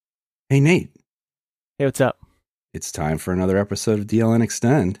Hey, Nate. Hey, what's up? It's time for another episode of DLN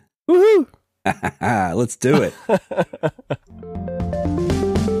Extend. Woohoo! Let's do it.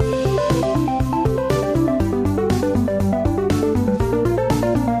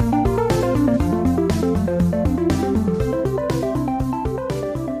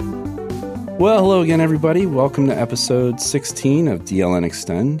 Well, hello again, everybody. Welcome to episode 16 of DLN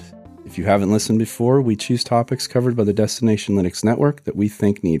Extend. If you haven't listened before, we choose topics covered by the Destination Linux Network that we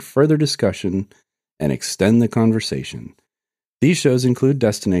think need further discussion and extend the conversation. These shows include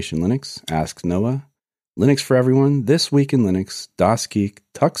Destination Linux, Ask Noah, Linux for Everyone, This Week in Linux, DasGeek,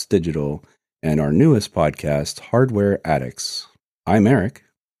 Tux Digital, and our newest podcast, Hardware Addicts. I'm Eric.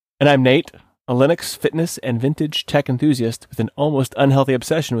 And I'm Nate, a Linux, fitness, and vintage tech enthusiast with an almost unhealthy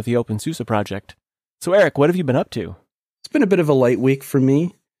obsession with the OpenSUSE project. So Eric, what have you been up to? It's been a bit of a light week for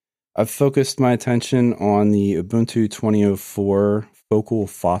me. I've focused my attention on the Ubuntu 2004 Focal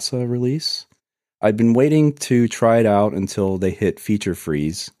Fossa release. I'd been waiting to try it out until they hit feature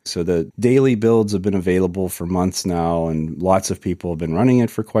freeze. So the daily builds have been available for months now, and lots of people have been running it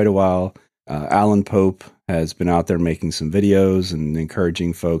for quite a while. Alan Pope has been out there making some videos and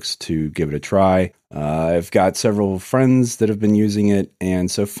encouraging folks to give it a try. I've got several friends that have been using it,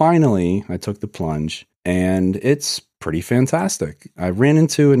 and so finally I took the plunge, and it's pretty fantastic. I ran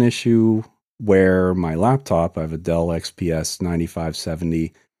into an issue where my laptop, I have a Dell XPS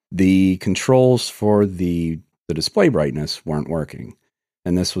 9570, the controls for the display brightness weren't working.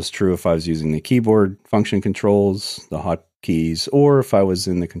 And this was true if I was using the keyboard function controls, the hotkeys, or if I was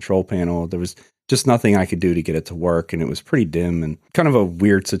in the control panel. There was just nothing I could do to get it to work, and it was pretty dim and kind of a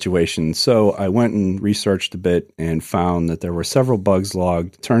weird situation. So I went and researched a bit and found that there were several bugs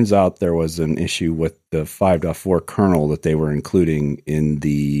logged. Turns out there was an issue with the 5.4 kernel that they were including in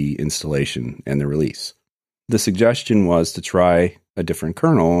the installation and the release. The suggestion was to try a different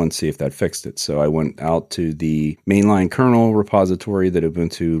kernel and see if that fixed it. So I went out to the mainline kernel repository that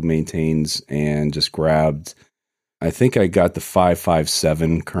Ubuntu maintains and just grabbed, I think I got the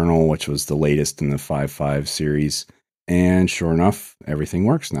 5.5.7 kernel, which was the latest in the 5.5 series. And sure enough, everything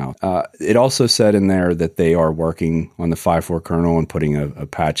works now. It also said in there that they are working on the 5.4 kernel and putting a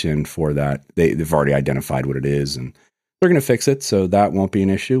patch in for that. They've already identified what it is, and they're going to fix it. So that won't be an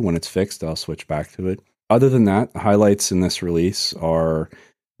issue. When it's fixed, I'll switch back to it. Other than that, highlights in this release are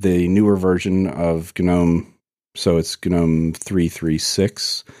the newer version of GNOME. So it's GNOME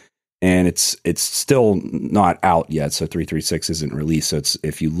 3.3.6. And it's still not out yet, so 3.3.6 isn't released. So it's,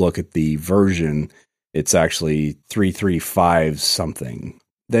 if you look at the version, it's actually 3.3.5 something.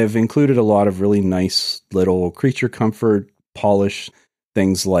 They've included a lot of really nice little creature comfort, polish,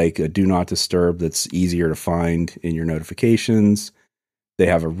 things like a do not disturb that's easier to find in your notifications. They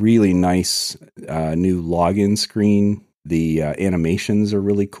have a really nice new login screen. The animations are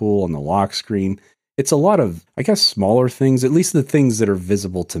really cool on the lock screen. It's a lot of, I guess, smaller things, at least the things that are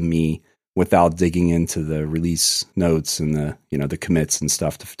visible to me without digging into the release notes and the commits and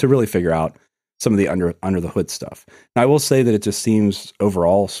stuff to really figure out some of the under the hood stuff. Now, I will say that it just seems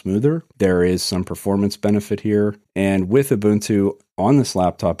overall smoother. There is some performance benefit here. And with Ubuntu, on this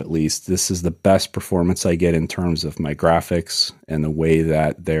laptop at least, this is the best performance I get in terms of my graphics and the way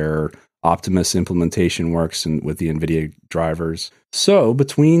that their Optimus implementation works and with the NVIDIA drivers. So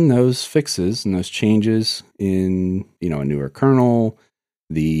between those fixes and those changes in, a newer kernel,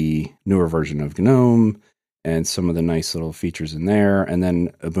 the newer version of GNOME, and some of the nice little features in there, and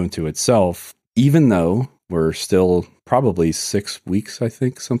then Ubuntu itself, even though we're still probably 6 weeks, I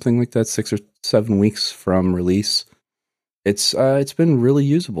think, something like that, 6 or 7 weeks from release, it's been really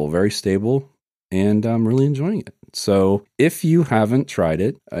usable, very stable, and I'm really enjoying it. So if you haven't tried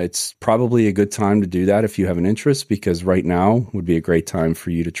it, it's probably a good time to do that if you have an interest, because right now would be a great time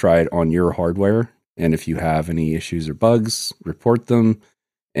for you to try it on your hardware. And if you have any issues or bugs, report them.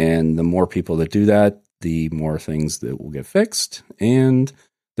 And the more people that do that, the more things that will get fixed and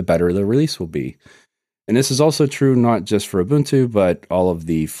the better the release will be. And this is also true not just for Ubuntu, but all of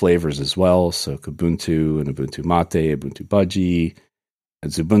the flavors as well. So Kubuntu and Ubuntu Mate, Ubuntu Budgie,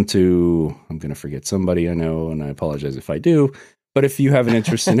 Xubuntu. I'm going to forget somebody I know, and I apologize if I do. But if you have an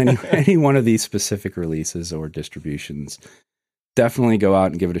interest in any one of these specific releases or distributions, definitely go out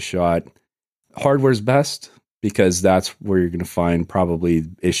and give it a shot. Hardware's best because that's where you're going to find probably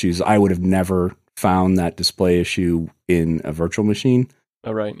issues. I would have never found that display issue in a virtual machine.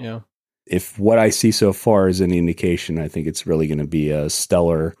 Oh, right, yeah. If what I see so far is any indication, I think it's really going to be a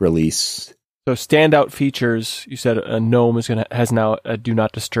stellar release. So standout features, you said GNOME has now a do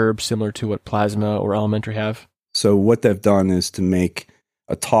not disturb, similar to what Plasma or Elementary have. So what they've done is to make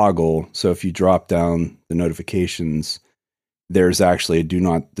a toggle. So if you drop down the notifications, there's actually a do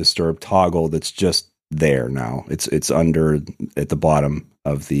not disturb toggle that's just there now. It's under at the bottom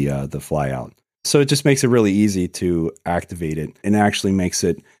of the flyout. So it just makes it really easy to activate it, and actually makes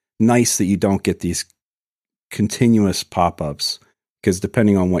it nice that you don't get these continuous pop-ups, because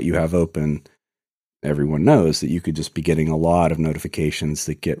depending on what you have open, everyone knows that you could just be getting a lot of notifications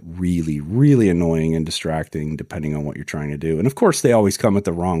that get really, really annoying and distracting depending on what you're trying to do. And of course, they always come at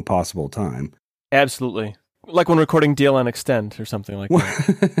the wrong possible time. Absolutely. Like when recording DLN Extend or something like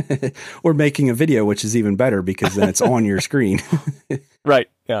that. Or making a video, which is even better because then it's on your screen. Right,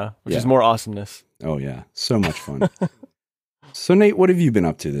 yeah, which is more awesomeness. Oh, yeah, so much fun. So, Nate, what have you been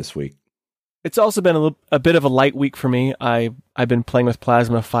up to this week? It's also been a bit of a light week for me. I've been playing with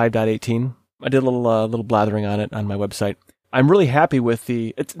Plasma 5.18. I did a little blathering on it on my website. I'm really happy with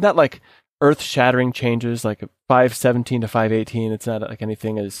it's not like earth-shattering changes like 5.17 to 5.18. It's not like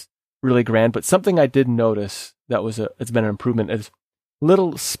anything is really grand, but something I did notice that it's been an improvement is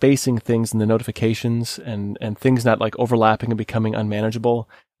little spacing things in the notifications and things not like overlapping and becoming unmanageable.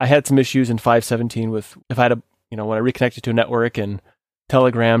 I had some issues in 5.17 with if I had when I reconnected to a network and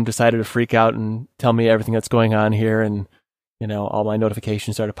Telegram decided to freak out and tell me everything that's going on here, and all my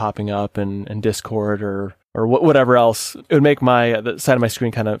notifications started popping up and Discord or whatever else, it would make the side of my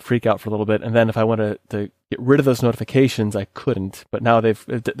screen kind of freak out for a little bit. And then if I wanted to get rid of those notifications, I couldn't. But now they've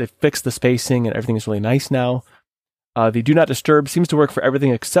fixed the spacing and everything is really nice now. The Do Not Disturb seems to work for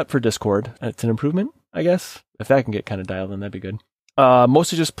everything except for Discord. It's an improvement, I guess. If that can get kind of dialed in, that'd be good.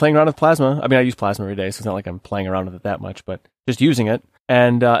 Mostly just playing around with Plasma. I mean, I use Plasma every day, so it's not like I'm playing around with it that much, but just using it.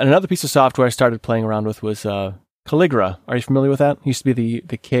 And another piece of software I started playing around with was Calligra. Are you familiar with that? It used to be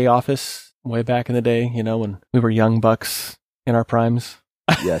the K Office way back in the day, when we were young bucks in our primes.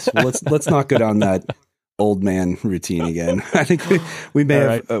 Yes, well, let's not go down that old man routine again. I think we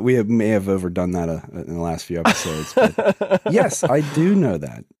may have overdone that in the last few episodes. But yes, I do know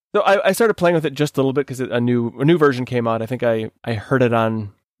that. So I started playing with it just a little bit because a new version came out. I think I heard it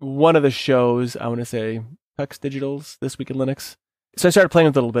on one of the shows. I want to say Tux Digital's This Week in Linux. So I started playing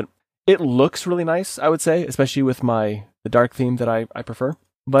with it a little bit. It looks really nice, I would say, especially with the dark theme that I prefer.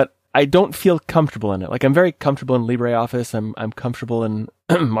 But I don't feel comfortable in it. Like, I'm very comfortable in LibreOffice. I'm comfortable in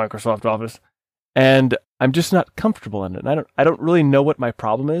Microsoft Office, and I'm just not comfortable in it. And I don't really know what my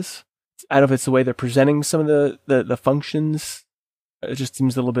problem is. I don't know if it's the way they're presenting some of the functions. It just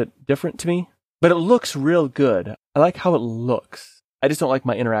seems a little bit different to me. But it looks real good. I like how it looks. I just don't like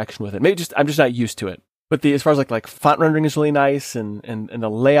my interaction with it. Maybe I'm just not used to it. But as far as like font rendering is really nice and the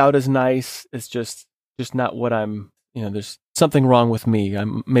layout is nice. It's just not what I'm. There's something wrong with me.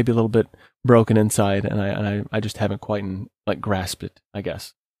 I'm maybe a little bit broken inside, and I just haven't quite grasped it, I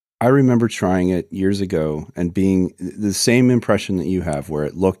guess. I remember trying it years ago and being the same impression that you have, where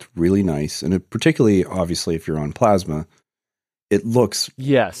it looked really nice, and particularly, obviously, if you're on Plasma, it looks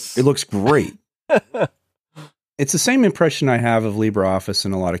great. It's the same impression I have of LibreOffice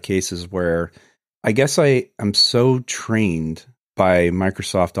in a lot of cases, where I guess I'm so trained by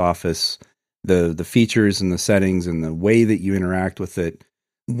Microsoft Office, the features and the settings and the way that you interact with it.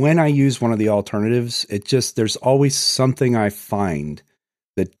 When I use one of the alternatives, there's always something I find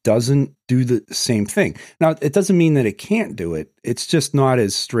that doesn't do the same thing. Now, it doesn't mean that it can't do it. It's just not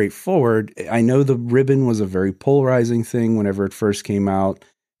as straightforward. I know the ribbon was a very polarizing thing whenever it first came out,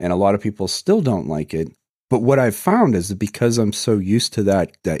 and a lot of people still don't like it. But what I've found is that because I'm so used to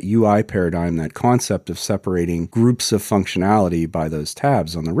that UI paradigm, that concept of separating groups of functionality by those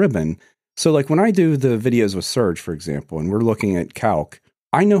tabs on the ribbon. So like when I do the videos with Serge, for example, and we're looking at Calc,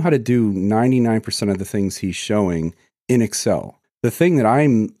 I know how to do 99% of the things he's showing in Excel. The thing that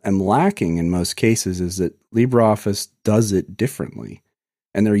am lacking in most cases is that LibreOffice does it differently.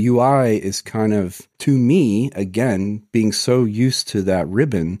 And their UI is kind of, to me, again, being so used to that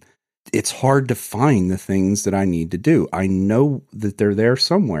ribbon, it's hard to find the things that I need to do. I know that they're there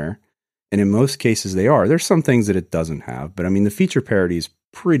somewhere, and in most cases they are. There's some things that it doesn't have, but I mean, the feature parity is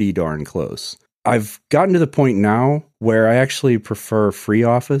pretty darn close. I've gotten to the point now where I actually prefer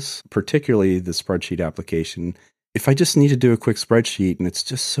FreeOffice, particularly the spreadsheet application, if I just need to do a quick spreadsheet, and it's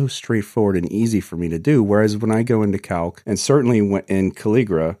just so straightforward and easy for me to do. Whereas when I go into Calc, and certainly in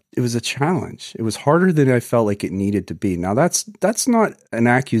Calligra, it was a challenge. It was harder than I felt like it needed to be. Now, that's not an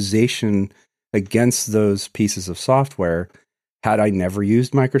accusation against those pieces of software. Had I never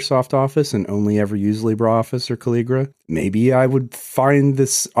used Microsoft Office and only ever used LibreOffice or Calligra, maybe I would find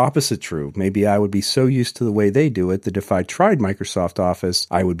this opposite true. Maybe I would be so used to the way they do it that if I tried Microsoft Office,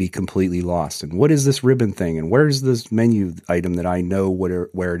 I would be completely lost. And what is this ribbon thing? And where's this menu item that I know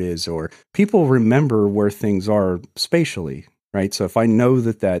where it is? Or people remember where things are spatially. right? So if I know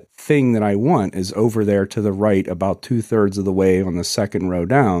that that thing that I want is over there to the right about 2/3 of the way on the second row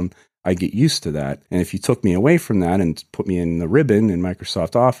down, I get used to that. And if you took me away from that and put me in the ribbon in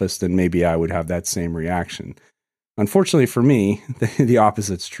Microsoft Office, then maybe I would have that same reaction. Unfortunately for me, the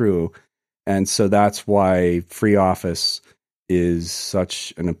opposite's true. And so that's why FreeOffice is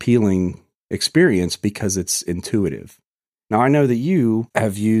such an appealing experience, because it's intuitive. Now, I know that you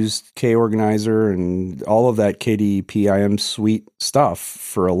have used KOrganizer and all of that KDE-PIM suite stuff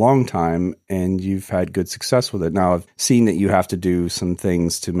for a long time, and you've had good success with it. Now, I've seen that you have to do some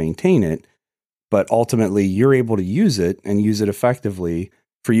things to maintain it, but ultimately you're able to use it and use it effectively.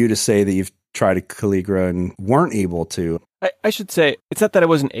 For you to say that you've tried a Calligra and weren't able to. I should say, it's not that I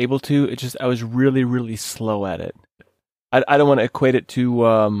wasn't able to, it's just I was really, really slow at it. I don't want to equate it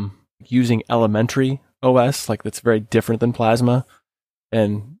to using elementary OS, like that's very different than Plasma,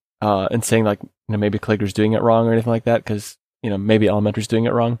 and saying like, maybe Calligra's doing it wrong or anything like that, because maybe Elementary's doing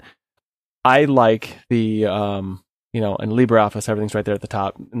it wrong. I like the in LibreOffice, everything's right there at the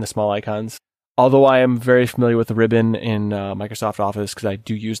top in the small icons. Although I am very familiar with the ribbon in Microsoft Office, because I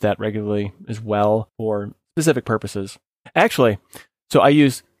do use that regularly as well for specific purposes. Actually, so I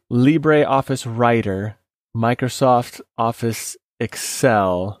use LibreOffice Writer, Microsoft Office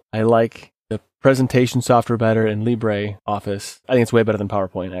Excel. I like the presentation software better in LibreOffice. I think it's way better than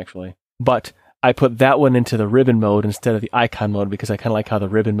PowerPoint, actually. But I put that one into the ribbon mode instead of the icon mode, because I kind of like how the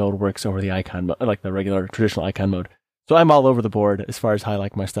ribbon mode works over the icon mode, like the regular traditional icon mode. So I'm all over the board as far as how I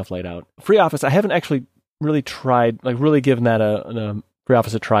like my stuff laid out. FreeOffice, I haven't actually really tried, like really given that a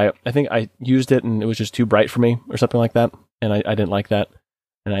FreeOffice a try. I think I used it and it was just too bright for me or something like that. And I didn't like that.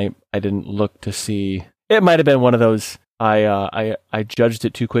 And I didn't look to see. It might have been one of those, I judged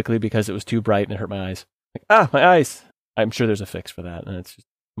it too quickly because it was too bright and it hurt my eyes. Like, my eyes. I'm sure there's a fix for that. And it's just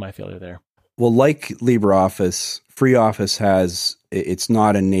my failure there. Well, like LibreOffice, FreeOffice it's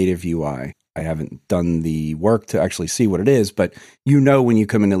not a native UI. I haven't done the work to actually see what it is, but when you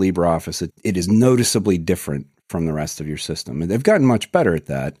come into LibreOffice, it is noticeably different from the rest of your system. And they've gotten much better at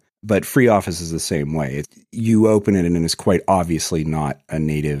that, but FreeOffice is the same way. You open it and it's quite obviously not a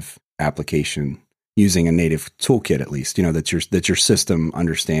native application using a native toolkit, at least, that your system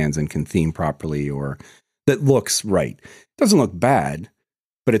understands and can theme properly, or that looks right. It doesn't look bad,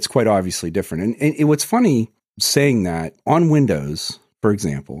 but it's quite obviously different. And what's funny saying that, on Windows, for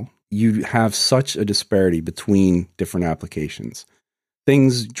example, you have such a disparity between different applications.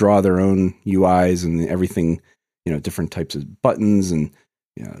 Things draw their own UIs and everything, different types of buttons and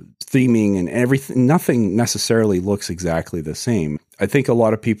theming and everything. Nothing necessarily looks exactly the same. I think a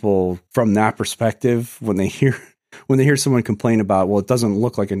lot of people, from that perspective, when they hear someone complain about, well, it doesn't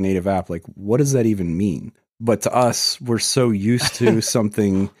look like a native app, like, what does that even mean? But to us, we're so used to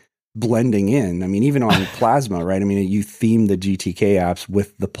something blending in. I mean, even on Plasma, right? I mean, you theme the GTK apps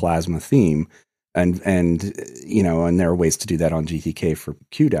with the Plasma theme, and there are ways to do that on GTK for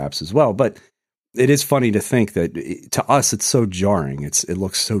Qt apps as well. But it is funny to think that to us, it's so jarring. It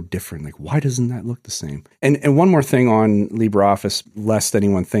looks so different. Like, why doesn't that look the same? And one more thing on LibreOffice, lest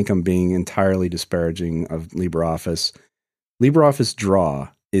anyone think I'm being entirely disparaging of LibreOffice. LibreOffice Draw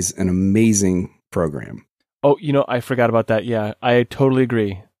is an amazing program. Oh, I forgot about that. Yeah, I totally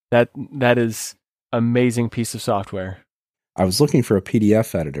agree. That is amazing piece of software. I was looking for a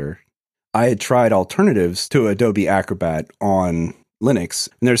PDF editor. I had tried alternatives to Adobe Acrobat on Linux,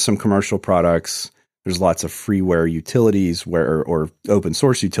 and there's some commercial products. There's lots of freeware utilities or open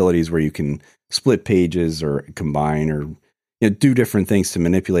source utilities where you can split pages or combine or do different things to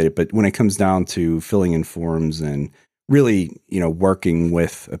manipulate it. But when it comes down to filling in forms and really, working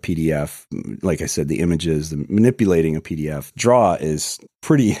with a PDF, like I said, the images, manipulating a PDF, Draw is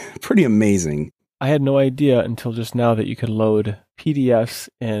pretty amazing. I had no idea until just now that you could load PDFs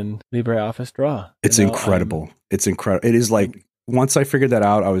in LibreOffice Draw. It's incredible. It's incredible. It is like, once I figured that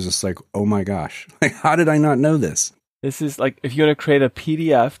out, I was just like, oh my gosh, like, how did I not know this? This is like, if you want to create a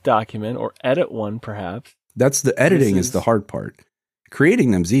PDF document or edit one, perhaps. That's the editing is the hard part.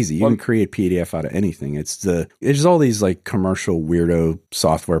 Creating them's easy. You can create PDF out of anything. There's all these like commercial weirdo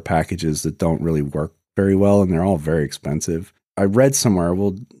software packages that don't really work very well, and they're all very expensive. I read somewhere,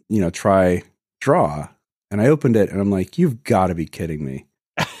 try Draw, and I opened it and I'm like, you've got to be kidding me.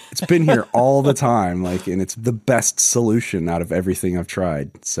 It's been here all the time, and it's the best solution out of everything I've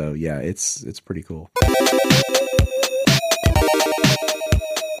tried. So yeah, it's pretty cool.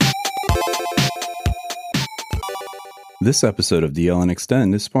 This episode of DL and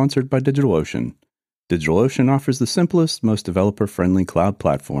Extend is sponsored by DigitalOcean. DigitalOcean offers the simplest, most developer-friendly cloud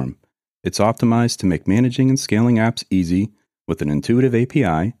platform. It's optimized to make managing and scaling apps easy with an intuitive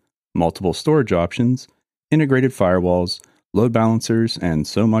API, multiple storage options, integrated firewalls, load balancers, and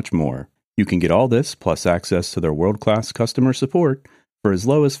so much more. You can get all this plus access to their world-class customer support for as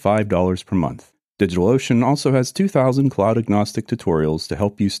low as $5 per month. DigitalOcean also has 2,000 cloud-agnostic tutorials to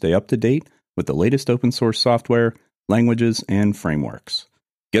help you stay up to date with the latest open-source software, languages, and frameworks.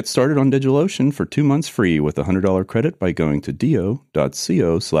 Get started on DigitalOcean for 2 months free with a $100 credit by going to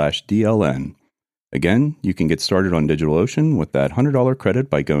do.co/DLN. Again, you can get started on DigitalOcean with that $100 credit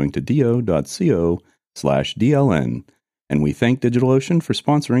by going to do.co/DLN. And we thank DigitalOcean for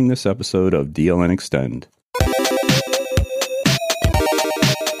sponsoring this episode of DLN Extend.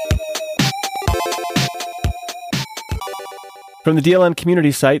 From the DLN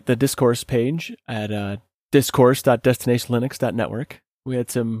community site, the Discourse page at discourse.destinationlinux.network, we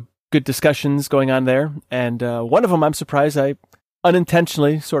had some good discussions going on there. And one of them, I'm surprised I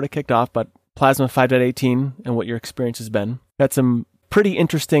unintentionally sort of kicked off, but Plasma 5.18 and what your experience has been. Got some pretty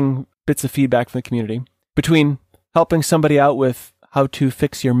interesting bits of feedback from the community between helping somebody out with how to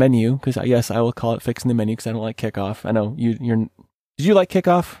fix your menu, because yes, I will call it fixing the menu because I don't like Kickoff. I know you're. Did you like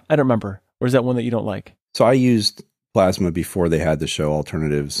Kickoff? I don't remember. Or is that one that you don't like? So I used Plasma before they had the show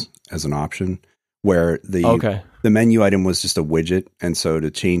alternatives as an option, where the menu item was just a widget, and so to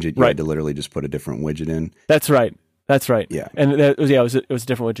change it, you had to literally just put a different widget in. That's right. Yeah, and it was a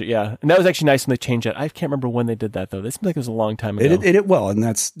different widget. Yeah, and that was actually nice when they changed it. I can't remember when they did that though. This seems like it was a long time ago. Well, and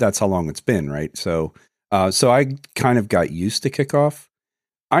that's how long it's been, right? So I kind of got used to Kickoff.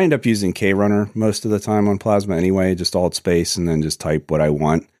 I end up using KRunner most of the time on Plasma anyway, just alt space and then just type what I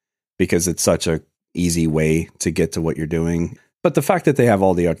want because it's such a easy way to get to what you're doing. But the fact that they have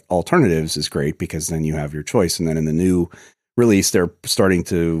all the alternatives is great because then you have your choice. And then in the new release, they're starting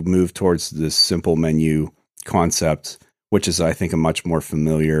to move towards this simple menu concept, which is, I think, a much more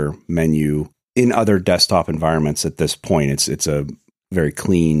familiar menu in other desktop environments at this point. It's a very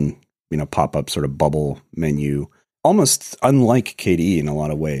clean, pop-up sort of bubble menu, almost unlike KDE in a lot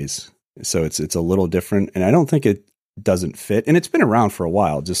of ways. So it's a little different, and I don't think it doesn't fit. And it's been around for a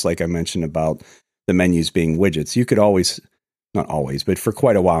while, just like I mentioned about the menus being widgets. You could not always, but for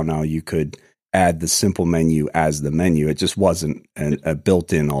quite a while now, you could add the simple menu as the menu. It just wasn't a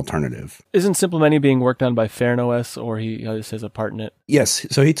built-in alternative. Isn't Simple Menu being worked on by FairnOS, or he just has a part in it? Yes.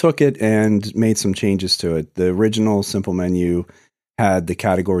 So he took it and made some changes to it. The original Simple Menu had the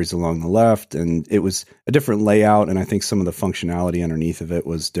categories along the left, and it was a different layout, and I think some of the functionality underneath of it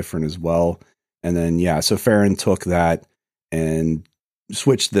was different as well. And then, so Farron took that and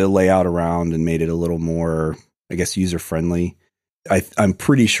switched the layout around and made it a little more, I guess, user-friendly. I'm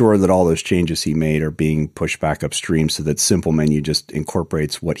pretty sure that all those changes he made are being pushed back upstream so that Simple Menu just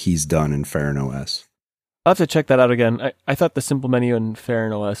incorporates what he's done in FairnOS. I'll have to check that out again. I thought the Simple Menu in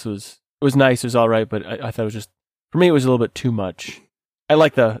FairnOS was nice, it was all right, but I thought it was just, for me, it was a little bit too much. I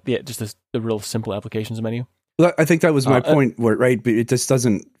like the real simple applications menu. Well, I think that was my point, right? But it just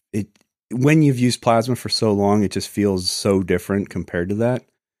doesn't, when you've used Plasma for so long, it just feels so different compared to that.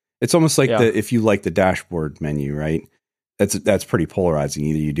 It's almost like if you like the dashboard menu, right? That's pretty polarizing.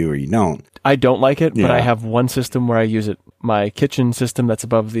 Either you do or you don't. I don't like it, but I have one system where I use it. My kitchen system that's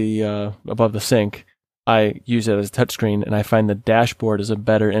above the sink, I use it as a touchscreen, and I find the dashboard is a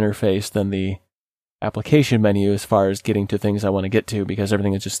better interface than the application menu as far as getting to things I want to get to because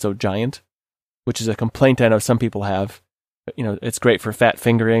everything is just so giant, which is a complaint I know some people have. But, it's great for fat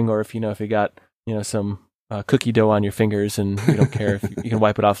fingering, or if you got some cookie dough on your fingers and you don't care if you can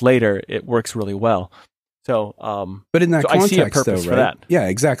wipe it off later, it works really well. So, but in that context, I see a purpose for that. Yeah,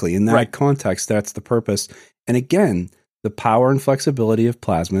 exactly. In that context, that's the purpose. And again, the power and flexibility of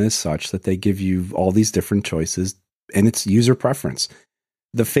Plasma is such that they give you all these different choices, and it's user preference.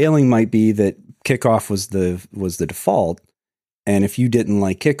 The failing might be that Kickoff was the default, and if you didn't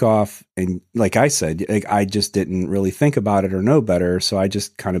like Kickoff, and like I said, I just didn't really think about it or know better, so I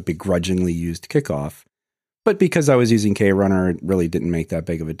just kind of begrudgingly used Kickoff. But because I was using KRunner, it really didn't make that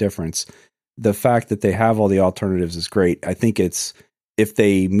big of a difference. The fact that they have all the alternatives is great. I think it's, if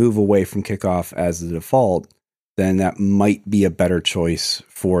they move away from Kickoff as the default, then that might be a better choice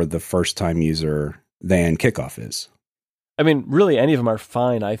for the first time user than Kickoff is. I mean, really, any of them are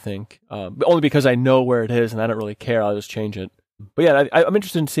fine, I think. But only because I know where it is and I don't really care. I'll just change it. But yeah, I'm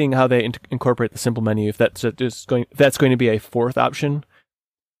interested in seeing how they incorporate the simple menu. If that's going to be a fourth option,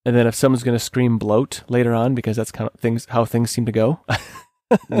 and then if someone's going to scream bloat later on, because that's kind of how things seem to go.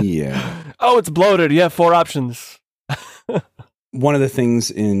 Yeah. Oh, it's bloated. You have 4 options. One of the things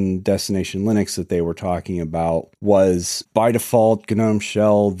in Destination Linux that they were talking about was by default GNOME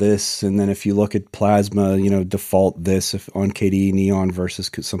shell this, and then if you look at Plasma, default this if on KDE Neon versus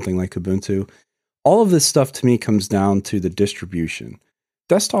something like Ubuntu. All of this stuff to me comes down to the distribution.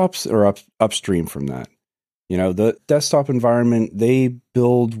 Desktops are upstream from that. The desktop environment, they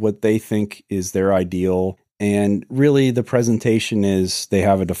build what they think is their ideal. And really the presentation is they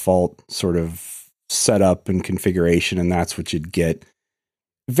have a default sort of setup and configuration, and that's what you'd get.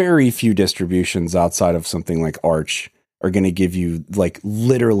 Very few distributions outside of something like Arch are going to give you like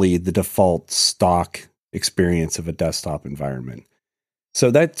literally the default stock experience of a desktop environment.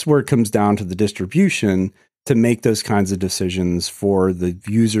 So that's where it comes down to the distribution to make those kinds of decisions for the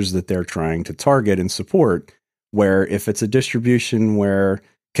users that they're trying to target and support, where if it's a distribution where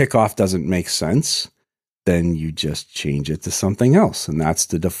Kickoff doesn't make sense, then you just change it to something else. And that's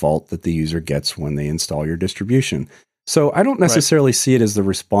the default that the user gets when they install your distribution. So I don't necessarily see it as the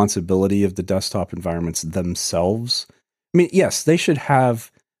responsibility of the desktop environments themselves. I mean, yes, they should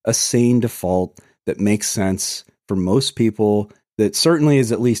have a sane default that makes sense for most people, that certainly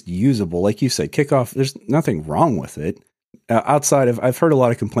is at least usable. Like you said, Kickoff, there's nothing wrong with it. Outside of, I've heard a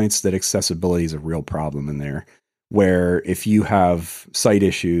lot of complaints that accessibility is a real problem in there, where if you have site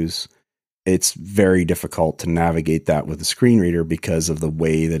issues, it's very difficult to navigate that with a screen reader because of the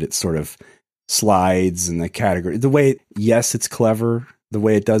way that it sort of slides and the category. The way, yes, it's clever the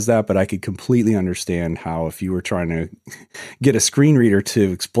way it does that, but I could completely understand how if you were trying to get a screen reader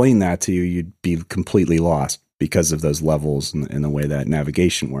to explain that to you, you'd be completely lost because of those levels and the way that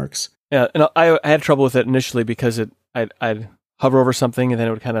navigation works. Yeah, and I had trouble with it initially because I'd hover over something and then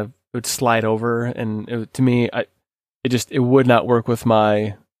it would slide over, and to me, it would not work with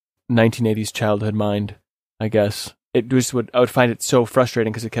my 1980s childhood mind, I guess. I would find it so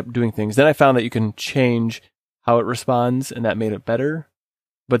frustrating because it kept doing things. Then I found that you can change how it responds, and that made it better.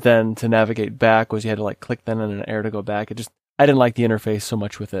 But then to navigate back was you had to like click then on an arrow to go back. I didn't like the interface so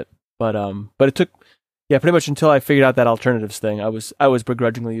much with it. But it took, pretty much until I figured out that alternatives thing. I was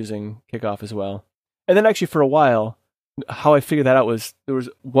begrudgingly using Kickoff as well. And then actually for a while, how I figured that out was there was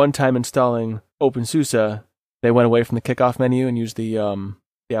one time installing OpenSUSE, they went away from the Kickoff menu and used the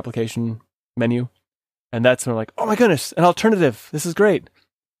application menu. And that's when I'm like, oh my goodness, an alternative. This is great.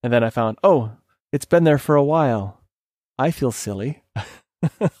 And then I found, oh, it's been there for a while. I feel silly.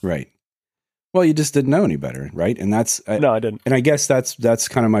 Right. Well, you just didn't know any better, right? And no, I didn't. And I guess that's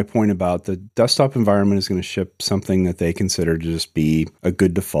kind of my point about the desktop environment is going to ship something that they consider to just be a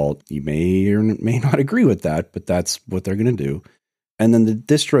good default. You may or may not agree with that, but that's what they're going to do. And then the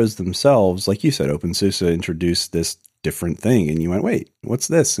distros themselves, like you said, OpenSUSE introduced this different thing, and you went, wait, what's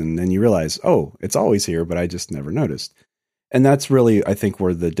this? And then you realize, oh, it's always here, but I just never noticed. And that's really, I think,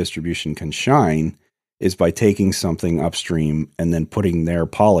 where the distribution can shine, is by taking something upstream and then putting their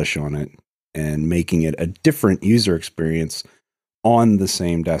polish on it and making it a different user experience on the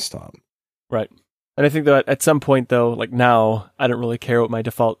same desktop. Right. And I think that at some point, though, like now, I don't really care what my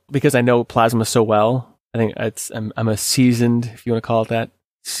default, because I know Plasma so well. I think I'm a seasoned, if you want to call it that,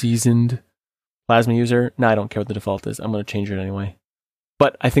 seasoned Plasma user. No, I don't care what the default is. I'm going to change it anyway.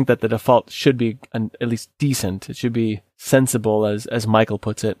 But I think that the default should be at least decent. It should be sensible, as Michael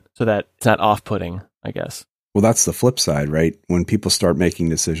puts it, so that it's not off-putting, I guess. Well, that's the flip side, right? When people start making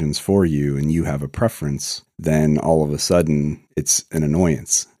decisions for you and you have a preference, then all of a sudden it's an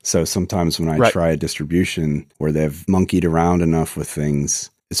annoyance. So sometimes when I try a distribution where they've monkeyed around enough with things,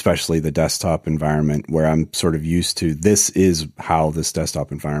 especially the desktop environment, where I'm sort of used to, this is how this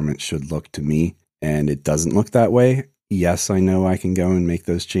desktop environment should look to me, and it doesn't look that way. Yes, I know I can go and make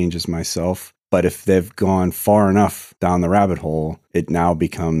those changes myself. But if they've gone far enough down the rabbit hole, it now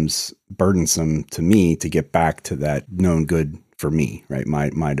becomes burdensome to me to get back to that known good for me, right?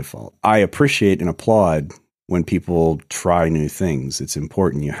 My default. I appreciate and applaud when people try new things. It's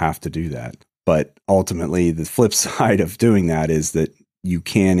important. You have to do that. But ultimately, the flip side of doing that is that you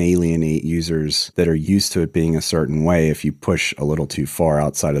can alienate users that are used to it being a certain way if you push a little too far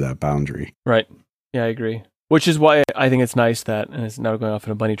outside of that boundary. Right. Yeah, I agree. Which is why I think it's nice that, and it's now going off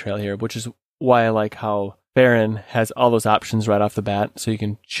on a bunny trail here, which is why I like how Farron has all those options right off the bat, so you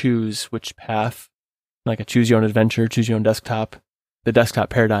can choose which path, like a choose your own adventure, choose your own desktop, the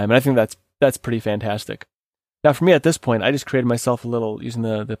desktop paradigm. And I think that's pretty fantastic. Now for me at this point, I just created myself a little using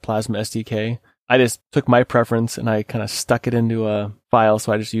the Plasma SDK. I just took my preference and I kind of stuck it into a file,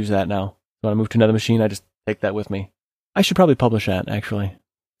 so I just use that now. When I move to another machine, I just take that with me. I should probably publish that, actually.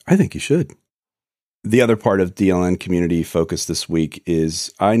 I think you should. The other part of DLN community focus this week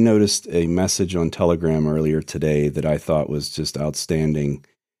is I noticed a message on Telegram earlier today that I thought was just outstanding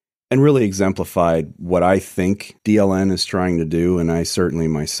and really exemplified what I think DLN is trying to do, and I certainly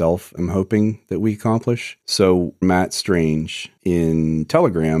myself am hoping that we accomplish. So Matt Strange in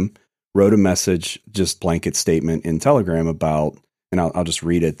Telegram wrote a message, just blanket statement in Telegram about, and I'll just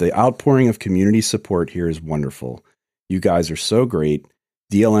read it. The outpouring of community support here is wonderful. You guys are so great.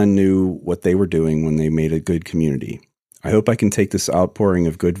 DLN knew what they were doing when they made a good community. I hope I can take this outpouring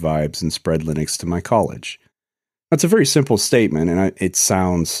of good vibes and spread Linux to my college. That's a very simple statement, and it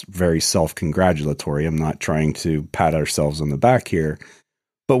sounds very self-congratulatory. I'm not trying to pat ourselves on the back here.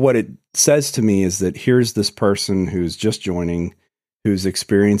 But what it says to me is that here's this person who's just joining, who's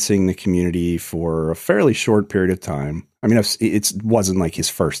experiencing the community for a fairly short period of time. I mean, it wasn't like his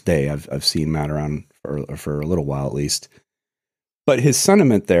first day. I've seen Matt around for a little while at least. But his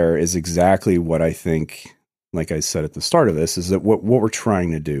sentiment there is exactly what I think, like I said at the start of this, is that what we're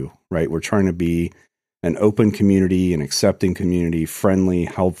trying to do, right? We're trying to be an open community, an accepting community, friendly,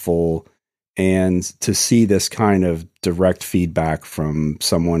 helpful, and to see this kind of direct feedback from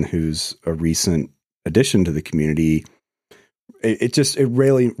someone who's a recent addition to the community, it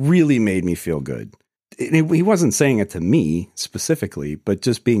really made me feel good. He wasn't saying it to me specifically, but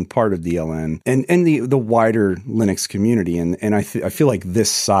just being part of DLN and the wider Linux community. And I feel like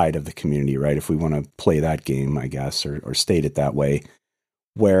this side of the community, right, if we want to play that game, I guess, or state it that way,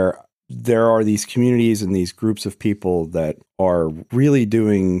 where there are these communities and these groups of people that are really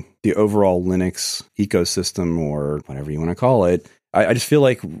doing the overall Linux ecosystem, or whatever you want to call it. I just feel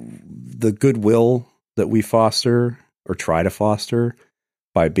like the goodwill that we foster or try to foster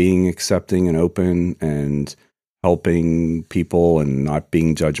by being accepting and open and helping people and not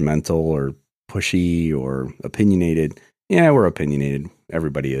being judgmental or pushy or opinionated. Yeah, we're opinionated.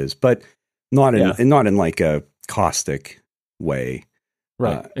 Everybody is, but not in like a caustic way.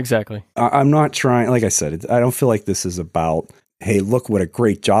 Right, exactly. I'm not trying, like I said, I don't feel like this is about, hey, look what a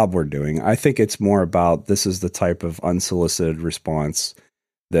great job we're doing. I think it's more about this is the type of unsolicited response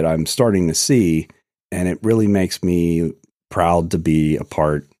that I'm starting to see, and it really makes me proud to be a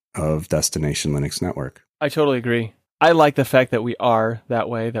part of Destination Linux Network. I totally agree. I like the fact that we are that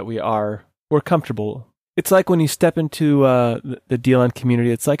way, that we're comfortable. It's like when you step into the DLN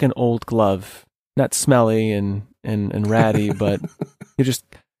community, it's like an old glove, not smelly and ratty, but you're just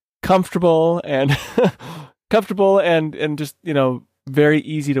comfortable and just, very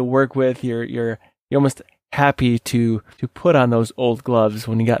easy to work with. You're almost happy to put on those old gloves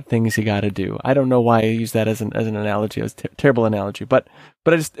when you got things you got to do. I don't know why I use that as an analogy. It's a terrible analogy, but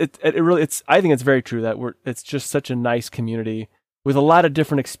I think it's very true that it's just such a nice community with a lot of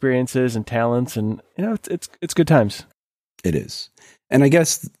different experiences and talents, and it's good times. It is. And I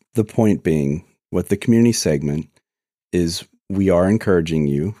guess the point being, what the community segment is, we are encouraging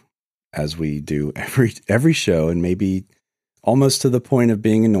you, as we do every show, and maybe almost to the point of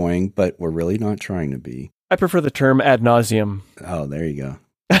being annoying, but we're really not trying to be. I prefer the term ad nauseum. Oh, there you go.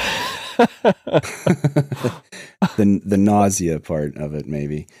 the nausea part of it,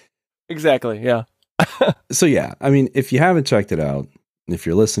 maybe. Exactly, yeah. So yeah, I mean, if you haven't checked it out, if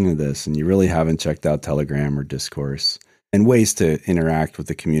you're listening to this and you really haven't checked out Telegram or Discourse and ways to interact with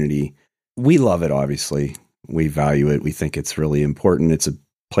the community, we love it, obviously. We value it. We think it's really important. It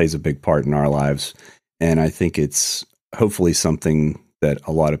plays a big part in our lives. And I think it's hopefully something that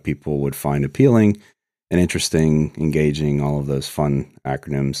a lot of people would find appealing and interesting, engaging, all of those fun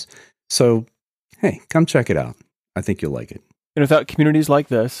acronyms. So, hey, come check it out. I think you'll like it. And without communities like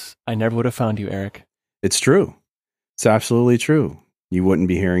this, I never would have found you, Eric. It's true. It's absolutely true. You wouldn't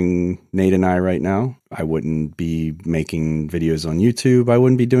be hearing Nate and I right now. I wouldn't be making videos on YouTube. I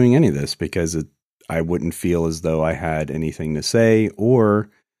wouldn't be doing any of this because I wouldn't feel as though I had anything to say or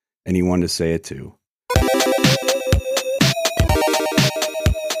anyone to say it to.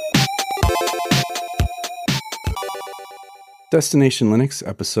 Destination Linux,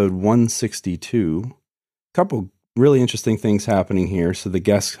 episode 162. A couple really interesting things happening here. So the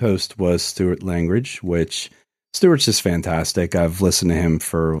guest host was Stuart Langridge, which Stuart's just fantastic. I've listened to him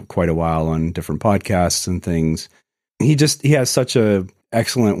for quite a while on different podcasts and things. He has such a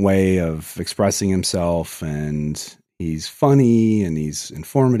excellent way of expressing himself, and he's funny and he's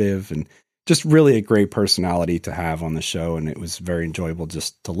informative and just really a great personality to have on the show. And it was very enjoyable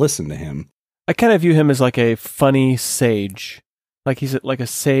just to listen to him. I kind of view him as like a funny sage. Like he's like a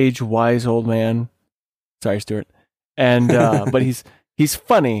sage, wise old man. Sorry, Stuart. And but he's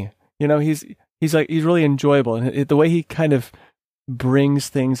funny. He's really enjoyable, and the way he kind of brings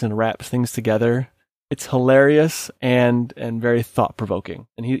things and wraps things together, it's hilarious and very thought provoking.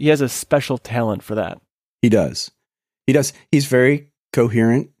 And he has a special talent for that. He does. He's very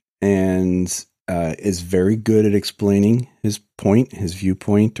coherent and is very good at explaining his point, his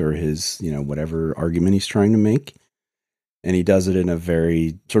viewpoint, or his whatever argument he's trying to make. And he does it in a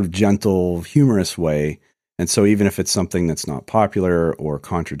very sort of gentle, humorous way. And so even if it's something that's not popular or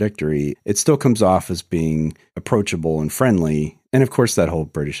contradictory, it still comes off as being approachable and friendly. And of course, that whole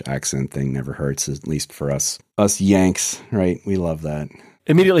British accent thing never hurts, at least for us Yanks, right? We love that.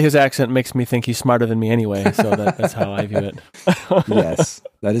 Immediately his accent makes me think he's smarter than me anyway, so that's how I view it. Yes,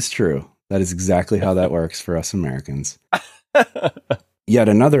 that is true. That is exactly how that works for us Americans. Yet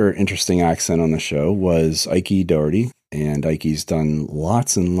another interesting accent on the show was Ike Doherty, and Ike's done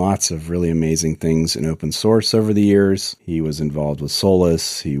lots and lots of really amazing things in open source over the years. He was involved with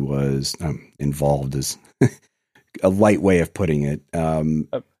Solus. He was involved is a light way of putting it.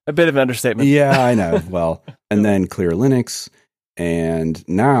 A bit of an understatement. Yeah, I know. Well, and then Clear Linux, and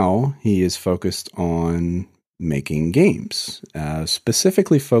now he is focused on making games,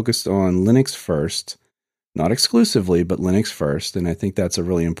 specifically focused on Linux first. Not exclusively, but Linux first. And I think that's a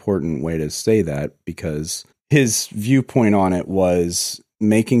really important way to say that, because his viewpoint on it was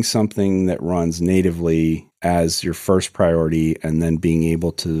making something that runs natively as your first priority, and then being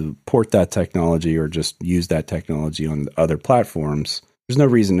able to port that technology or just use that technology on other platforms. There's no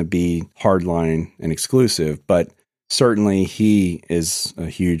reason to be hardline and exclusive, but certainly he is a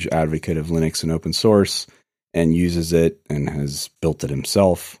huge advocate of Linux and open source and uses it and has built it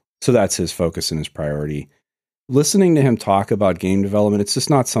himself. So that's his focus and his priority. Listening to him talk about game development, it's just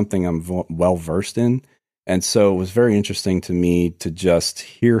not something I'm well versed in. And so it was very interesting to me to just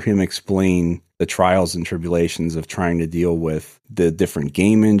hear him explain the trials and tribulations of trying to deal with the different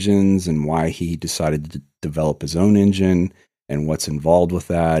game engines and why he decided to develop his own engine and what's involved with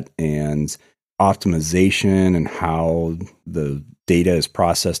that, and optimization and how the data is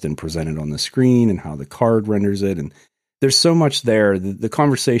processed and presented on the screen and how the card renders it. And there's so much there. The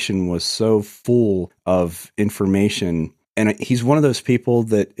conversation was so full of information, and he's one of those people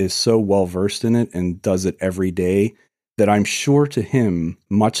that is so well versed in it and does it every day that I'm sure to him,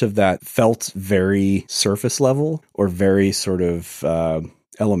 much of that felt very surface level or very sort of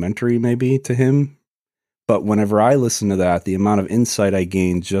elementary maybe to him. But whenever I listen to that, the amount of insight I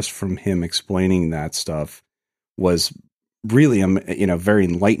gained just from him explaining that stuff was really, very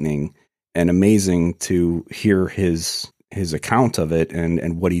enlightening and amazing to hear his account of it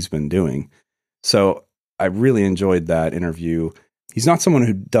and what he's been doing. So I really enjoyed that interview. He's not someone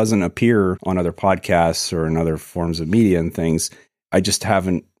who doesn't appear on other podcasts or in other forms of media and things. I just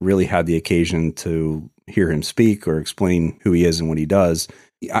haven't really had the occasion to hear him speak or explain who he is and what he does.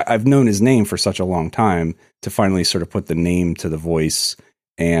 I've known his name for such a long time to finally sort of put the name to the voice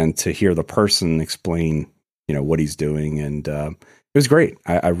and to hear the person explain, what he's doing. And it was great.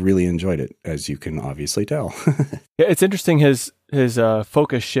 I really enjoyed it, as you can obviously tell. Yeah, it's interesting his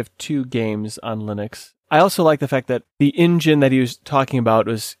focus shift to games on Linux. I also like the fact that the engine that he was talking about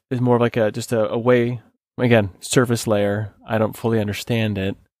is more of like just a way, again, surface layer. I don't fully understand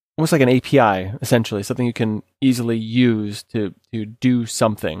it. Almost like an API, essentially, something you can easily use to do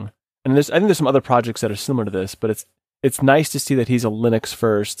something. And I think there's some other projects that are similar to this, but it's nice to see that he's a Linux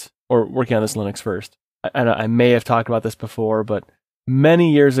first, or working on this Linux first. I may have talked about this before, but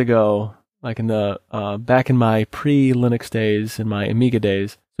many years ago, like in the back in my pre-Linux days, in my Amiga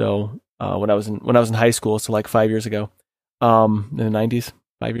days, so when I was in high school, so like 5 years ago, in the 90s,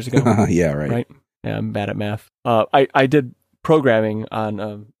 5 years ago. Yeah, right. Yeah, I'm bad at math. I did programming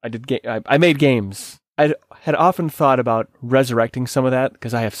on. I made games. I had often thought about resurrecting some of that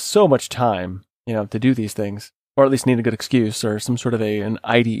because I have so much time, to do these things, or at least need a good excuse or some sort of an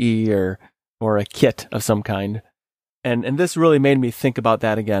IDE or a kit of some kind. And this really made me think about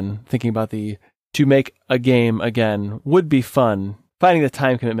that again. Thinking about to make a game again would be fun. Finding the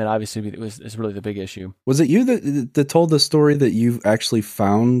time commitment obviously is really the big issue. Was it you that told the story that you actually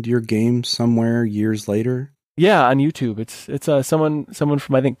found your game somewhere years later? Yeah, on YouTube. It's someone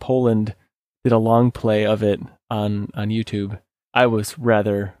from I think Poland did a long play of it on YouTube. I was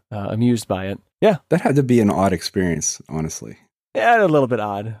rather amused by it. Yeah, that had to be an odd experience, honestly. Yeah, a little bit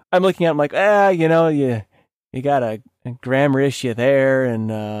odd. I'm looking at it, I'm like, you got a grammar issue there, and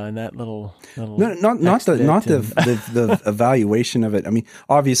that little not the evaluation of it. I mean,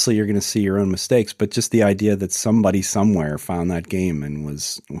 obviously you're going to see your own mistakes, but just the idea that somebody somewhere found that game and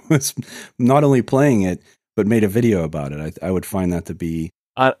was not only playing it but made a video about it. I would find that to be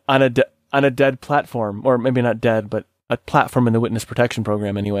on a dead platform, or maybe not dead, but a platform in the witness protection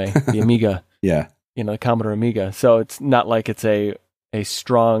program anyway, the Amiga. Yeah. The Commodore Amiga. So it's not like it's a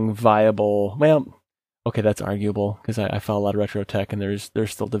strong, viable. Well, okay, that's arguable because I follow a lot of retro tech, and there's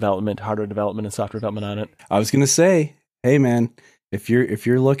still hardware development and software development on it. I was going to say, hey man, if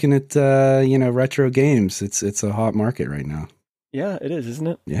you're looking at retro games, it's a hot market right now. Yeah, it is, isn't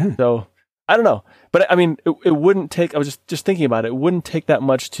it? Yeah. So I don't know, but I mean, it wouldn't take. I was just thinking about it. It wouldn't take that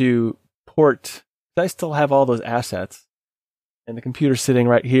much to port. I still have all those assets, and the computer's sitting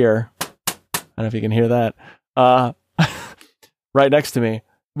right here. I don't know if you can hear that. Right next to me.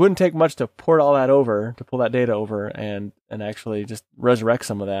 wouldn't take much to port all that over, to pull that data over, and actually just resurrect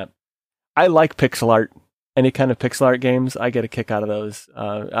some of that. I like pixel art. Any kind of pixel art games, I get a kick out of those.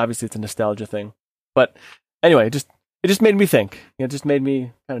 Obviously, it's a nostalgia thing. But anyway, it just made me think. It just made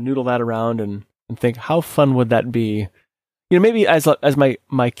me kind of noodle that around and think, how fun would that be? Maybe as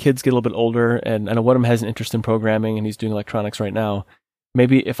my kids get a little bit older, and I know one of them has an interest in programming, and he's doing electronics right now.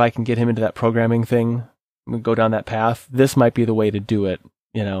 Maybe if I can get him into that programming thing, go down that path, this might be the way to do it.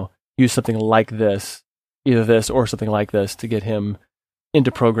 Use something like this, either this or something like this, to get him into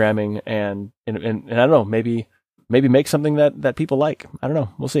programming and I don't know, maybe make something that people like. I don't know.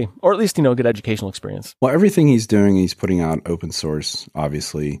 We'll see. Or at least, good educational experience. Well, everything he's doing, he's putting out open source,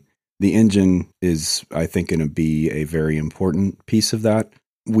 obviously. The engine is, I think, going to be a very important piece of that.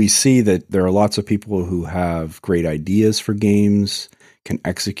 We see that there are lots of people who have great ideas for games, can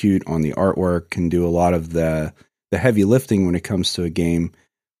execute on the artwork, can do a lot of the heavy lifting when it comes to a game.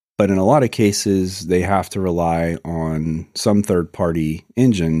 But in a lot of cases, they have to rely on some third-party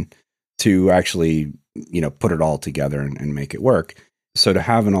engine to actually, put it all together and make it work. So to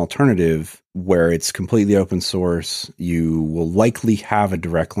have an alternative where it's completely open source, you will likely have a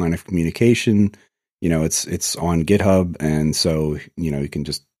direct line of communication. It's on GitHub, and so you can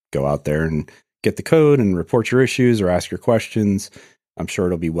just go out there and get the code and report your issues or ask your questions. I'm sure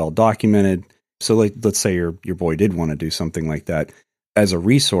it'll be well documented. So let's say your boy did want to do something like that. As a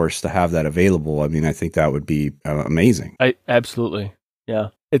resource to have that available, I mean, I think that would be amazing. Absolutely, yeah.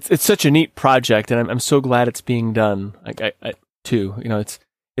 It's such a neat project, and I'm so glad it's being done. I too,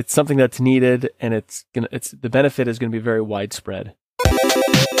 it's something that's needed, and the benefit is going to be very widespread.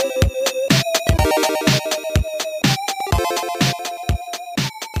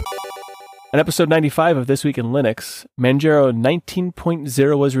 On episode 95 of This Week in Linux, Manjaro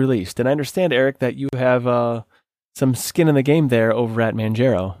 19.0 was released, and I understand, Eric, that you have some skin in the game there over at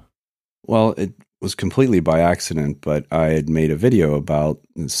Manjaro. Well, it was completely by accident, but I had made a video about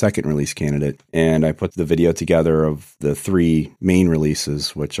the second release candidate, and I put the video together of the three main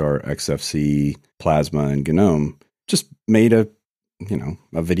releases, which are XFCE, Plasma, and GNOME. Just made a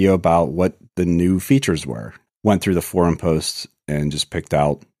video about what the new features were. Went through the forum posts and just picked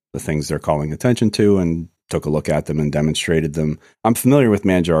out the things they're calling attention to and took a look at them and demonstrated them. I'm familiar with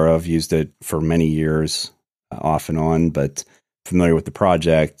Manjaro. I've used it for many years, off and on, but familiar with the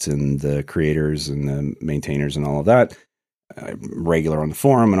project and the creators and the maintainers and all of that. I'm regular on the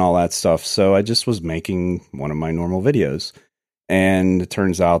forum and all that stuff. So I just was making one of my normal videos. And it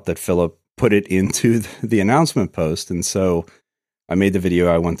turns out that Philip put it into the announcement post. And so I made the video.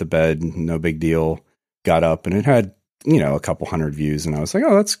 I went to bed, no big deal, got up, and it had, a couple hundred views. And I was like,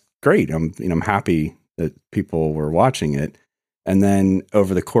 oh, that's great. I'm happy that people were watching it. And then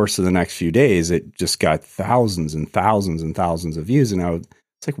over the course of the next few days, it just got thousands and thousands and thousands of views. And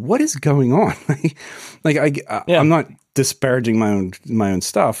it's like, what is going on? I'm not disparaging my own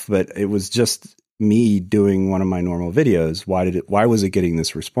stuff, but it was just me doing one of my normal videos. Why was it getting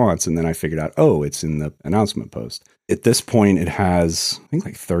this response? And then I figured out, oh, it's in the announcement post. At this point, it has, I think,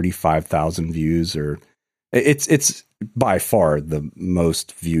 like 35,000 views, or it's by far the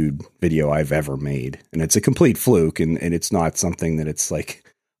most viewed video I've ever made. And it's a complete fluke. And it's not something that it's like,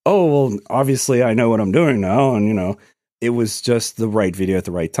 oh, well, obviously I know what I'm doing now. And, it was just the right video at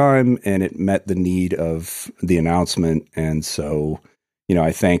the right time, and it met the need of the announcement. And so,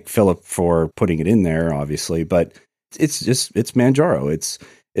 I thank Philip for putting it in there, obviously, but it's Manjaro.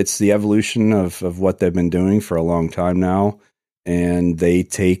 It's the evolution of what they've been doing for a long time now. And they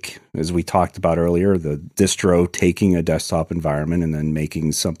take, as we talked about earlier, the distro taking a desktop environment and then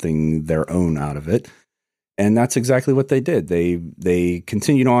making something their own out of it. And that's exactly what they did. They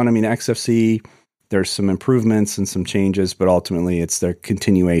continued on. I mean, XFCE, there's some improvements and some changes, but ultimately it's their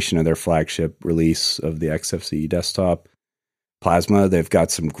continuation of their flagship release of the XFCE desktop. Plasma, they've got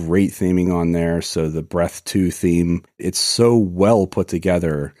some great theming on there. So the Breath 2 theme, it's so well put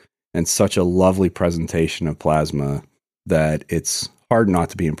together and such a lovely presentation of Plasma that it's hard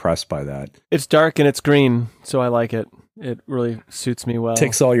not to be impressed by that. It's dark and it's green, so I like it. It really suits me well.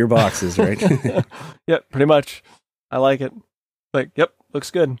 Ticks all your boxes, right? Yep, pretty much. I like it. Yep,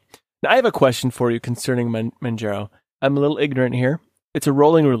 looks good. Now, I have a question for you concerning Manjaro. I'm a little ignorant here. It's a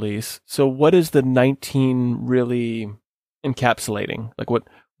rolling release, so what is the 19 really encapsulating? Like,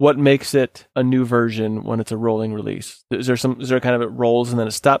 what makes it a new version when it's a rolling release? Is there kind of it rolls and then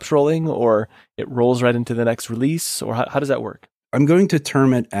it stops rolling, or it rolls right into the next release, or how does that work? I'm going to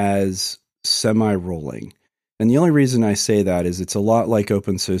term it as semi-rolling. And the only reason I say that is it's a lot like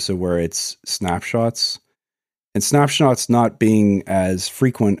OpenSUSE, where it's snapshots. And snapshots not being as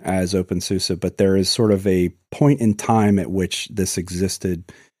frequent as OpenSUSE, but there is sort of a point in time at which this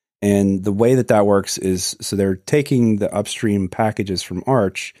existed. And the way that that works is, so they're taking the upstream packages from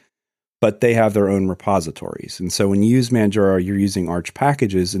Arch, but they have their own repositories. And so when you use Manjaro, you're using Arch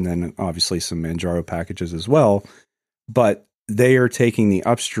packages and then obviously some Manjaro packages as well. But they are taking the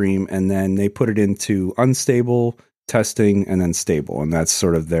upstream and then they put it into unstable, testing, and then stable. And that's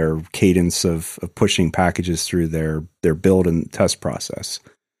sort of their cadence of pushing packages through their build and test process.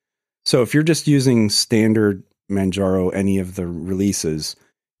 So if you're just using standard Manjaro, any of the releases,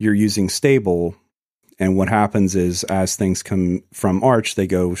 you're using stable. And what happens is as things come from Arch, they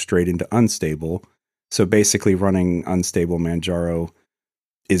go straight into unstable. So basically running unstable Manjaro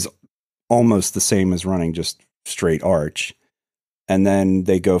is almost the same as running just straight Arch. And then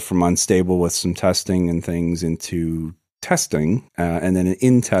they go from unstable with some testing and things into testing. And then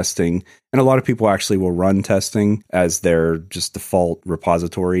in testing, and a lot of people actually will run testing as their just default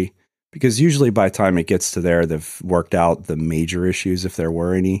repository, because usually by the time it gets to there, they've worked out the major issues if there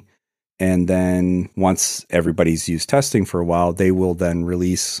were any. And then once everybody's used testing for a while, they will then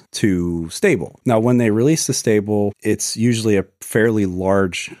release to stable. Now, when they release to stable, it's usually a fairly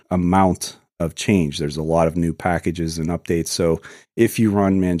large amount of change. There's a lot of new packages and updates. So if you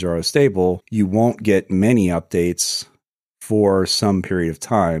run Manjaro stable, you won't get many updates for some period of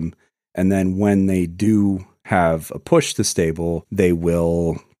time. And then when they do have a push to stable, they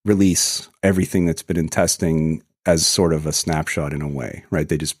will release everything that's been in testing as sort of a snapshot in a way, right?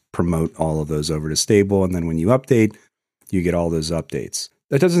 They just promote all of those over to stable. And then when you update, you get all those updates.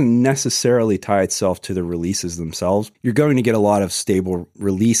 That doesn't necessarily tie itself to the releases themselves. You're going to get a lot of stable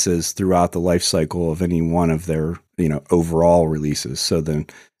releases throughout the life cycle of any one of their, overall releases. So the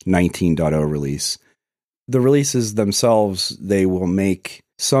 19.0 release, the releases themselves, they will make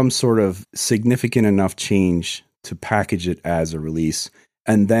some sort of significant enough change to package it as a release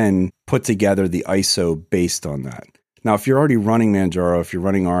and then put together the ISO based on that. Now, if you're already running Manjaro, if you're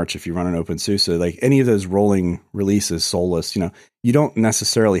running Arch, if you're running OpenSUSE, like any of those rolling releases, Solus, you don't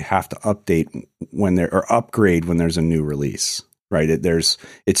necessarily have to update or upgrade when there's a new release, right?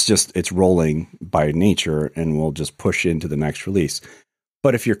 It's rolling by nature and will just push into the next release.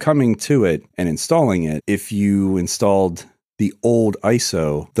 But if you're coming to it and installing it, if you installed the old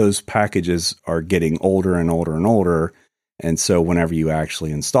ISO, those packages are getting older and older and older. And so whenever you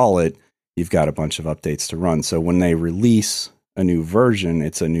actually install it, you've got a bunch of updates to run. So when they release a new version,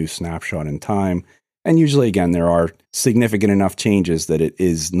 it's a new snapshot in time. And usually, again, there are significant enough changes that it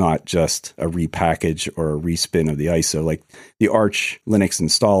is not just a repackage or a respin of the ISO. Like the Arch Linux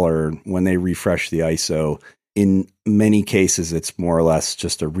installer, when they refresh the ISO, in many cases, it's more or less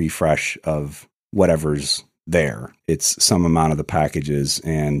just a refresh of whatever's there. It's some amount of the packages,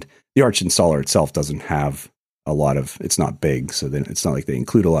 and the Arch installer itself doesn't have it's not big, so then it's not like they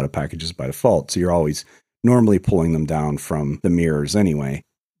include a lot of packages by default. So you're always normally pulling them down from the mirrors anyway.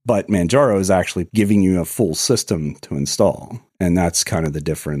 But Manjaro is actually giving you a full system to install. And that's kind of the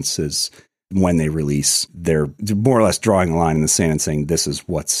difference is when they release, they're more or less drawing a line in the sand and saying, this is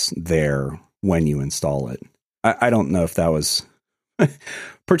what's there when you install it. I don't know if that was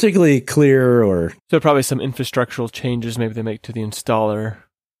particularly clear or... So probably some infrastructural changes maybe they make to the installer,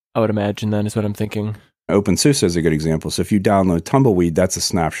 I would imagine then is what I'm thinking. OpenSUSE is a good example. So if you download Tumbleweed, that's a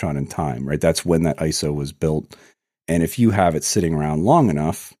snapshot in time, right? That's when that ISO was built. And if you have it sitting around long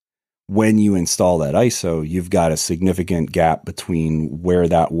enough, when you install that ISO, you've got a significant gap between where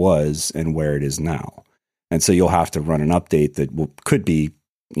that was and where it is now. And so you'll have to run an update that could be,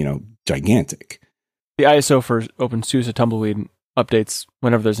 gigantic. The ISO for OpenSUSE Tumbleweed updates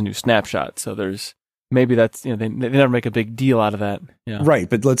whenever there's a new snapshot. So there's... Maybe that's, they never make a big deal out of that. Yeah. Right.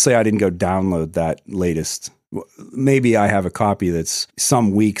 But let's say I didn't go download that latest. Maybe I have a copy that's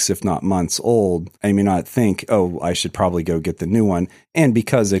some weeks, if not months old. I may not think, I should probably go get the new one. And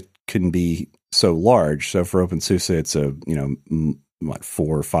because it can be so large. So for OpenSUSE, it's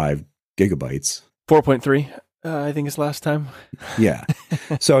 4 or 5 gigabytes. 4.3. I think it's last time. Yeah.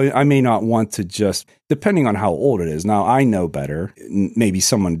 So I may not want to just, depending on how old it is. Now, I know better. Maybe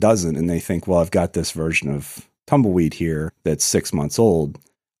someone doesn't, and they think, well, I've got this version of Tumbleweed here that's 6 months old.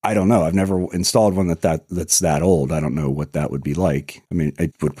 I don't know. I've never installed one that's that old. I don't know what that would be like. I mean,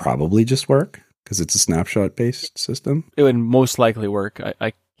 it would probably just work because it's a snapshot-based system. It would most likely work.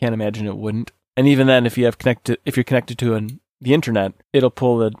 I can't imagine it wouldn't. And even then, if you're connected to the internet, it'll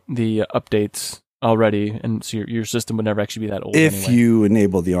pull the updates already, and so your system would never actually be that old if you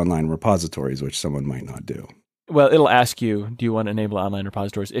enable the online repositories, which someone might not do. Well, it'll ask you, do you want to enable online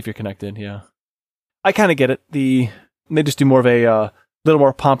repositories if you're connected? Yeah. I kind of get it. They just do more of a little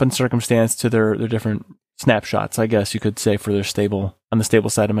more pomp and circumstance to their different snapshots, I guess you could say, for their stable on the stable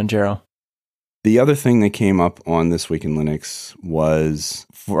side of Manjaro. The other thing that came up on This Week in Linux was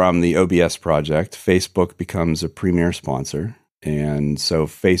from the OBS project. Facebook becomes a premier sponsor. And so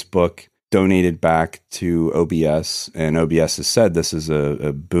Facebook donated back to OBS, and OBS has said this is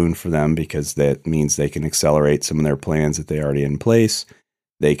a boon for them because that means they can accelerate some of their plans that they already had in place.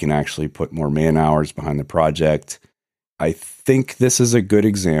 They can actually put more man hours behind the project. I think this is a good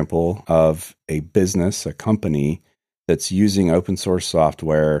example of a business, a company that's using open source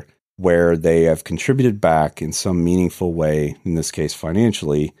software where they have contributed back in some meaningful way, in this case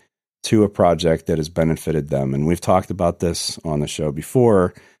financially, to a project that has benefited them. And we've talked about this on the show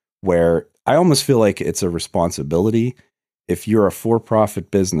before, where I almost feel like it's a responsibility. If you're a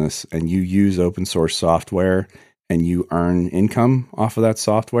for-profit business and you use open source software and you earn income off of that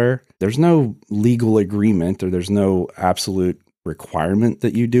software, there's no legal agreement or there's no absolute requirement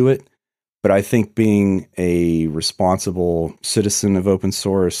that you do it. But I think being a responsible citizen of open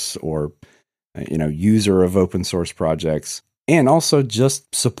source or, user of open source projects, and also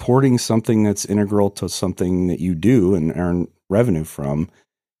just supporting something that's integral to something that you do and earn revenue from,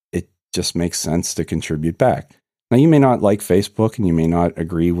 it just makes sense to contribute back. Now, you may not like Facebook and you may not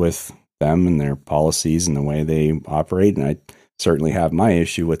agree with them and their policies and the way they operate, and I certainly have my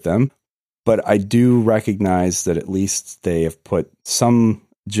issue with them. But I do recognize that at least they have put some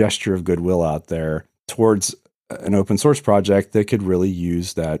gesture of goodwill out there towards an open source project that could really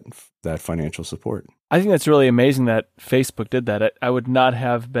use that financial support. I think that's really amazing that Facebook did that. I would not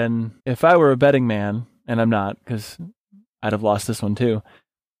have been, if I were a betting man, and I'm not, because I'd have lost this one too,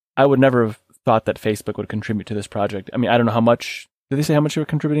 I would never have thought that Facebook would contribute to this project. I mean, I don't know how much, did they say how much they were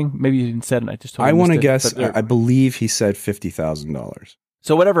contributing? Maybe you didn't say it and I just totally I want to guess, I believe he said $50,000.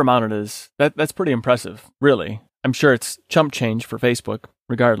 So whatever amount it is, that's pretty impressive, really. I'm sure it's chump change for Facebook,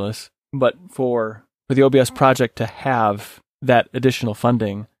 regardless. But for the OBS project to have that additional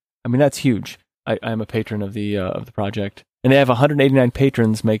funding, I mean, that's huge. I'm a patron of the project, and they have 189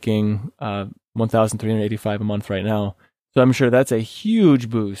 patrons making $1,385 a month right now. So I'm sure that's a huge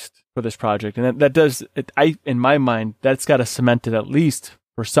boost for this project, and that does. In my mind, that's got to cement it at least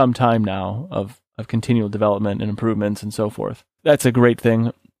for some time now of continual development and improvements and so forth. That's a great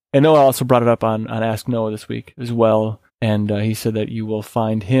thing. And Noah also brought it up on Ask Noah this week as well, and he said that you will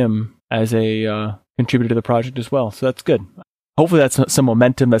find him as a contributor to the project as well. So that's good. Hopefully that's some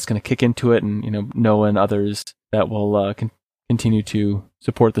momentum that's going to kick into it, and Noah and others that will continue to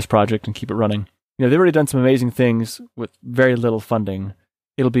support this project and keep it running. They've already done some amazing things with very little funding.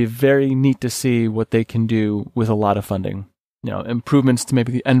 It'll be very neat to see what they can do with a lot of funding. Improvements to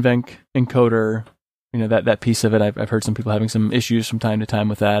maybe the NVENC encoder, that piece of it. I've heard some people having some issues from time to time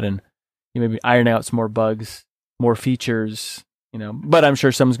with that, and maybe ironing out some more bugs, more features, but I'm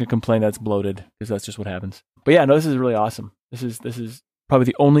sure someone's going to complain that's bloated because that's just what happens. But yeah, no, this is really awesome. This is probably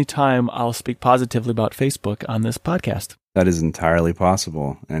the only time I'll speak positively about Facebook on this podcast. That is entirely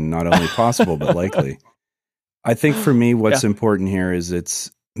possible, and not only possible, but likely. I think for me, what's important here is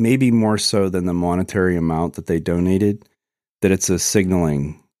it's maybe more so than the monetary amount that they donated, that it's a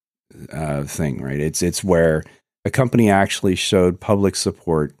signaling thing, right? It's where a company actually showed public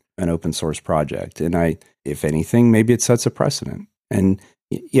support an open source project. And if anything, maybe it sets a precedent. And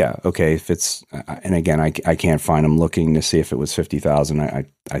yeah, okay, if it's, and again, I can't find them looking to see if it was 50,000.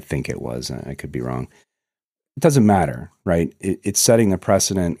 I think it was. I could be wrong. It doesn't matter, right? It's setting the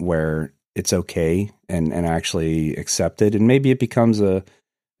precedent where it's okay and actually accepted. And maybe it becomes an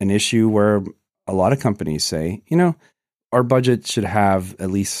issue where a lot of companies say, our budget should have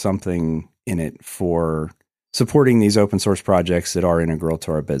at least something in it for supporting these open source projects that are integral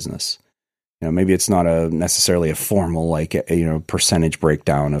to our business. Maybe it's not necessarily a formal percentage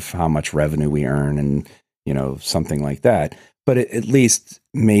breakdown of how much revenue we earn and something like that. But at least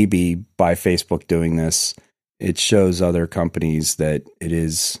maybe by Facebook doing this, it shows other companies that it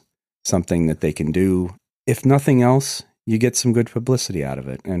is something that they can do. If nothing else, you get some good publicity out of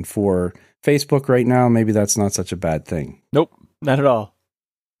it. And for Facebook right now, maybe that's not such a bad thing. Nope, not at all.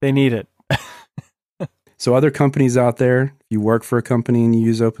 They need it. So other companies out there, if you work for a company and you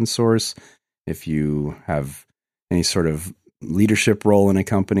use open source, if you have any sort of leadership role in a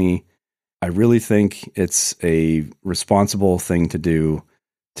company, I really think it's a responsible thing to do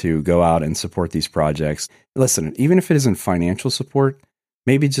to go out and support these projects. Listen, even if it isn't financial support,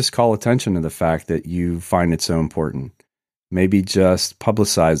 maybe just call attention to the fact that you find it so important. Maybe just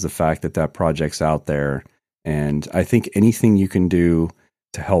publicize the fact that project's out there. And I think anything you can do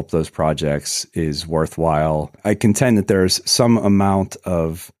to help those projects is worthwhile. I contend that there's some amount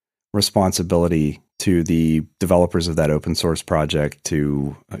of responsibility to the developers of that open source project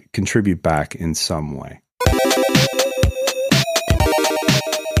to contribute back in some way.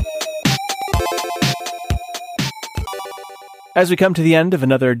 As we come to the end of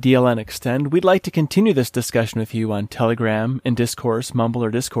another DLN Extend, we'd like to continue this discussion with you on Telegram, in Discourse, Mumble,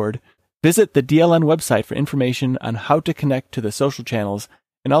 or Discord. Visit the DLN website for information on how to connect to the social channels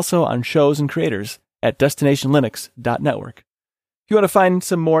and also on shows and creators at destinationlinux.network. If you want to find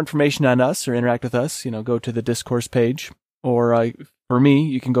some more information on us or interact with us, go to the Discourse page. Or for me,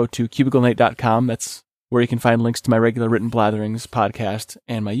 you can go to cubiclenate.com. That's where you can find links to my regular Written Blatherings podcast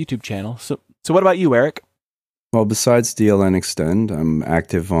and my YouTube channel. So what about you, Eric? Well, besides DLN Extend, I'm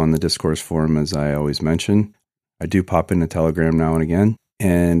active on the Discourse forum, as I always mention. I do pop into Telegram now and again.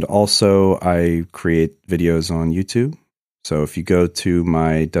 And also, I create videos on YouTube. So if you go to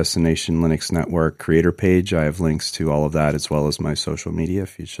my Destination Linux Network creator page, I have links to all of that, as well as my social media,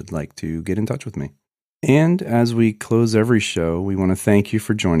 if you should like to get in touch with me. And as we close every show, we want to thank you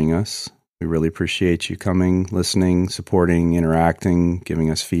for joining us. We really appreciate you coming, listening, supporting, interacting,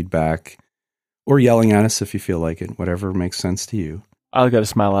 giving us feedback, or yelling at us if you feel like it, whatever makes sense to you. I'll get a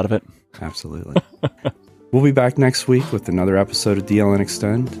smile out of it. Absolutely. We'll be back next week with another episode of DLN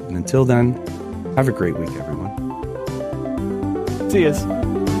Extend. And until then, have a great week, everyone. See yous.